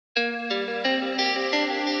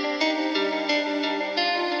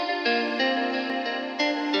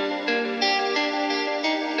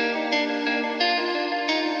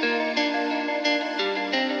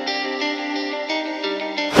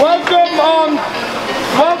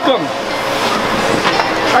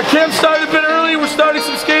Our camp started a bit early. We're starting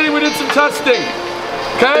some skating. We did some testing.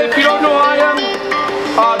 Okay, if you don't know who I am,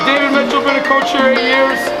 David Mitchell, been a coach here 8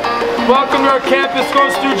 years. Welcome to our campus,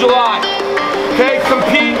 goes through July. Okay,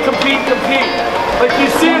 compete, compete, compete. Like you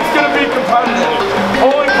see, it's going to be competitive.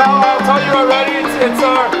 Holy cow, I'll tell you already, it's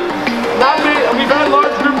our, we've had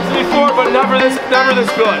large groups before, but never this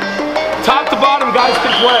good. Top to bottom, guys can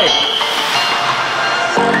play.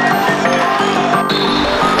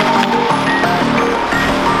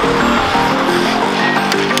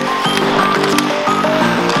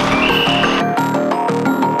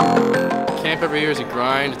 Camp every year is a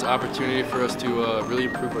grind. It's an opportunity for us to really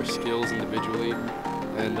improve our skills individually,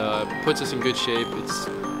 and puts us in good shape.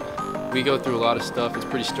 We go through a lot of stuff. It's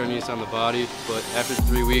pretty strenuous on the body, but after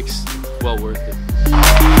 3 weeks, it's well worth it.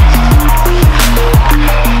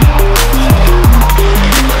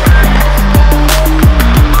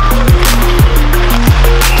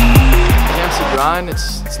 Camp's a grind.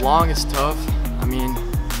 It's long. It's tough. I mean,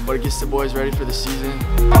 but it gets the boys ready for the season.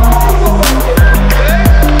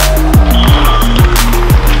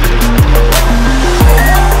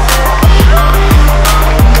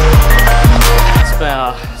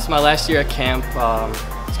 It's my last year at camp.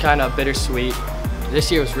 It's kind of bittersweet.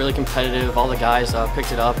 This year was really competitive. All the guys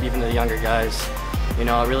picked it up, even the younger guys. You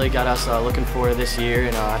know, it really got us looking forward to this year,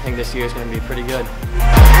 and I think this year is going to be pretty good.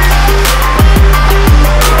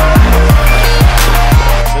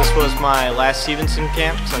 This was my last Stevenson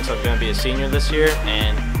camp since I'm going to be a senior this year,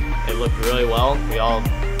 and it looked really well. We all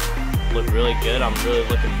look really good. I'm really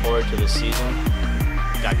looking forward to this season.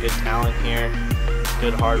 Got good talent here,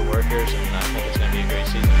 good hard workers, and I think it's going to be a great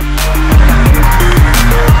season.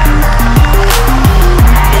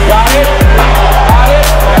 Got it? Got it?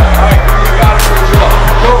 All right, we got it for sure.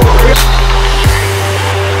 Go.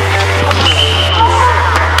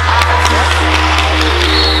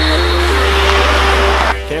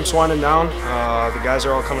 Camp's winding down. The guys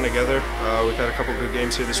are all coming together. We've had a couple good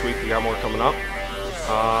games here this week. We got more coming up.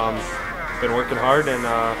 Been working hard, and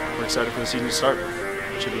we're excited for the season to start.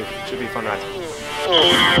 Should be a fun ride.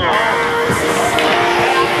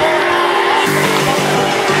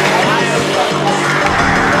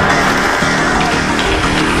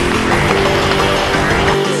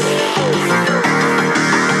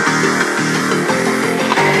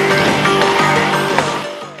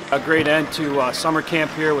 A great end to summer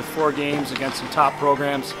camp here with 4 games against some top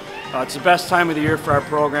programs. It's the best time of the year for our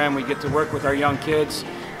program. We get to work with our young kids.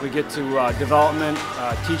 We get to development,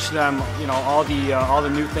 teach them, you know, all the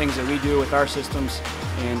new things that we do with our systems.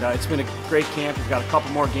 And it's been a great camp. We've got a couple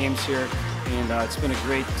more games here, and it's been a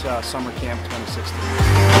great summer camp 2016.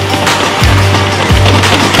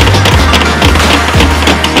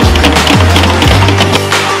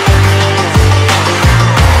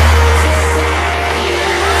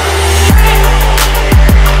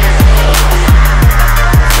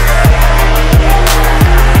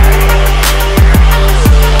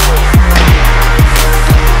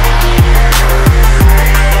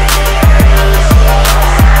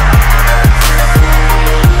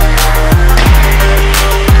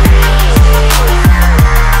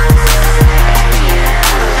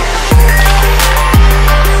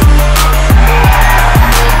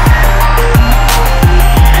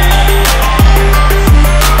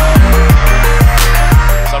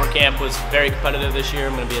 Was very competitive this year.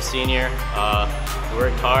 I'm going to be a senior. We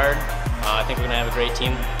worked hard. I think we're going to have a great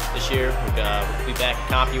team this year. We'll be back at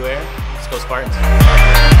CompuWare. Let's go Spartans.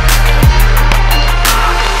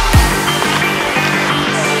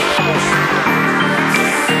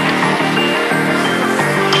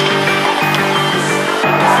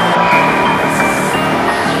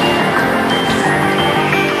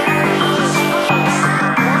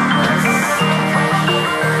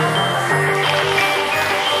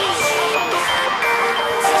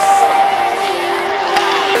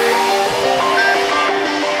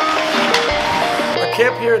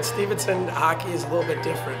 Camp here at Stevenson hockey is a little bit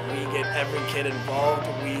different. We get every kid involved.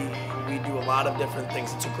 We do a lot of different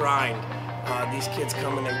things. It's a grind. These kids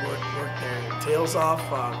come and they work their tails off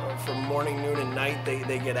from morning, noon, and night.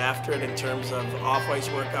 They get after it in terms of off-ice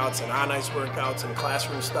workouts and on-ice workouts and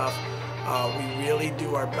classroom stuff. We really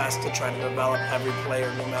do our best to try to develop every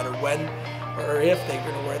player, no matter when or if they're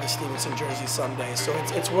going to wear the Stevenson jersey someday. So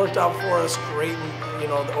it's worked out for us great, you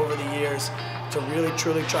know, over the years, to really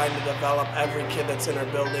truly trying to develop every kid that's in our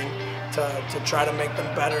building, to try to make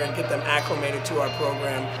them better and get them acclimated to our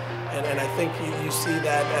program. And I think you see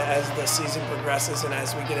that as the season progresses and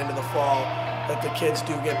as we get into the fall, that the kids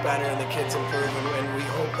do get better and the kids improve, and we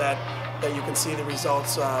hope that you can see the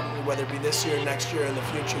results, whether it be this year, next year, in the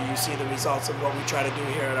future. You see the results of what we try to do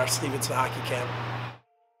here at our Stevenson hockey camp.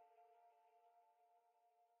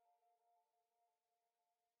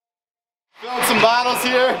 Filling some bottles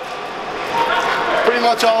here. Pretty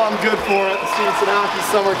much all I'm good for at the Stevenson Hockey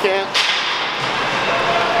Summer Camp.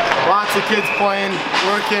 Lots of kids playing,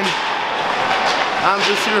 working. I'm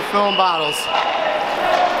just here filling bottles.